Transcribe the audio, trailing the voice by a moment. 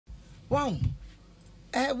Wow.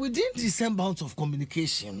 Within this amount of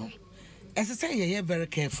communication, as I say, you're very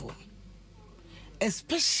careful.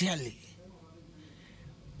 Especially,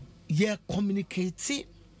 you're communicating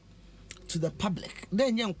to the public.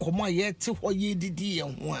 Then you come out here to what you did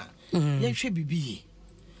and one. You should be.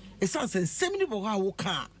 It sounds like 70 people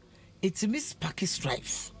can. It's a Miss Paki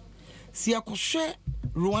strife. See, I could share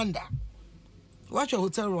Rwanda. Watch your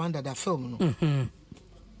hotel Rwanda, that film.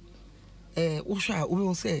 We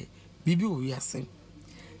will say, Bibi, we are saying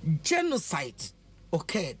genocide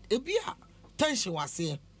occurred. Ebia tension was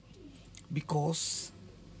here because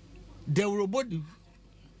there were body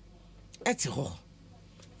at home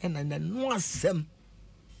and then no some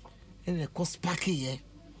and a cost packy here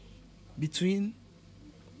between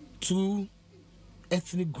two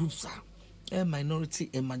ethnic groups, a minority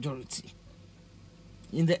and majority.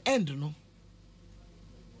 In the end, you know,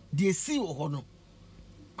 they see or no,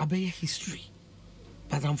 a history,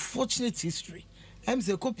 but unfortunate history. I'm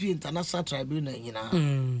the copy international tribunal, you know.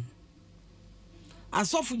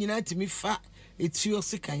 As often united me fa it's your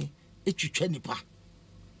second, it's your chenipa.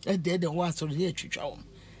 And they're the ones on here to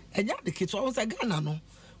and yet the kids always a Ghana, no.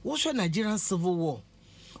 What's your Nigerian civil war?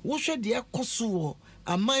 What's your dear Kosovo war?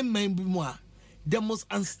 And my mind be more the most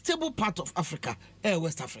unstable part of Africa,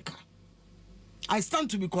 West Africa. I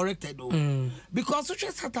stand to be corrected though. Because which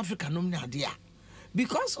is South Africa, no idea.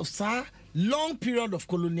 Because of sir long period of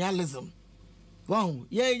colonialism. Wow,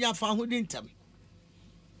 yeah,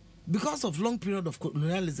 because of long period of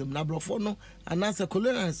colonialism, Nabrofono and as a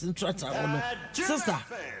colonialism sister,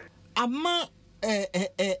 ama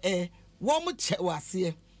womu che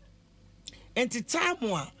wasiye enti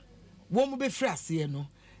tamwa womu be free asiye no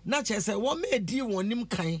na che se wo me di wonim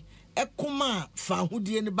kan ekuma fa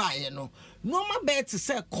hodie ne baaye no no ma be te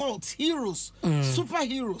say cult heroes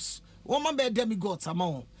superheroes wo ma be demigods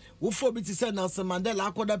ama wo fo bi te say Nelson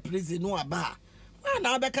Mandela akoda prison no aba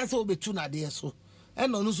na abeka say obetu na de so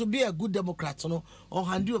and no so be a good democrat no or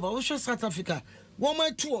hand over we South Africa wo ma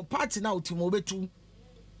tu party na utimo obetu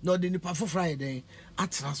no de nipa for Friday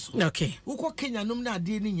atra so okay wo Kenya nom na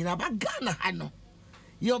ade ni nyina ba Ghana ha no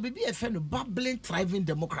your baby a friend bubbling thriving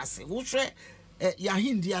democracy wo hwe ya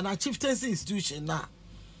India na chieftaincy institution na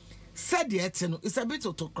said the etno it's a bit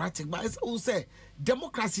autocratic but it's who say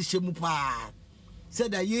democracy shemu pa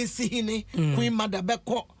said that ye see hini Queen Mother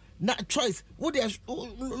Beko na choice would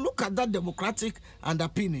look at that democratic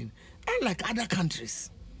underpinning unlike other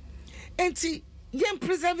countries and see yen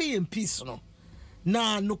preserving in peace no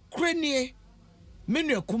na no krenie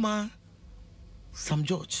menu kuma Sam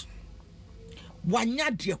George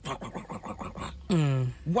wanya de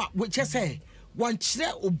what which I say one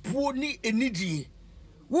chire obuo ni enidie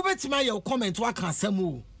wo betima your comment wa kan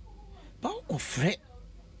samu ba ko frɛ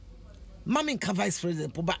mama nka vice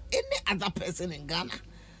president but any other person in Ghana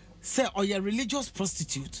say or your religious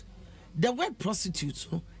prostitute. The word prostitute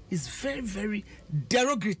is very, very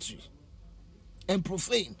derogatory and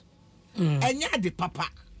profane. And ya de papa.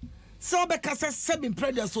 So because seven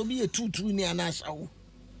predators will be a 2-2 near national.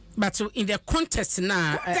 But so in the context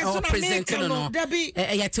now, presenting no,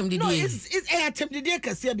 it's a attempt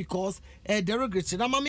because derogatory.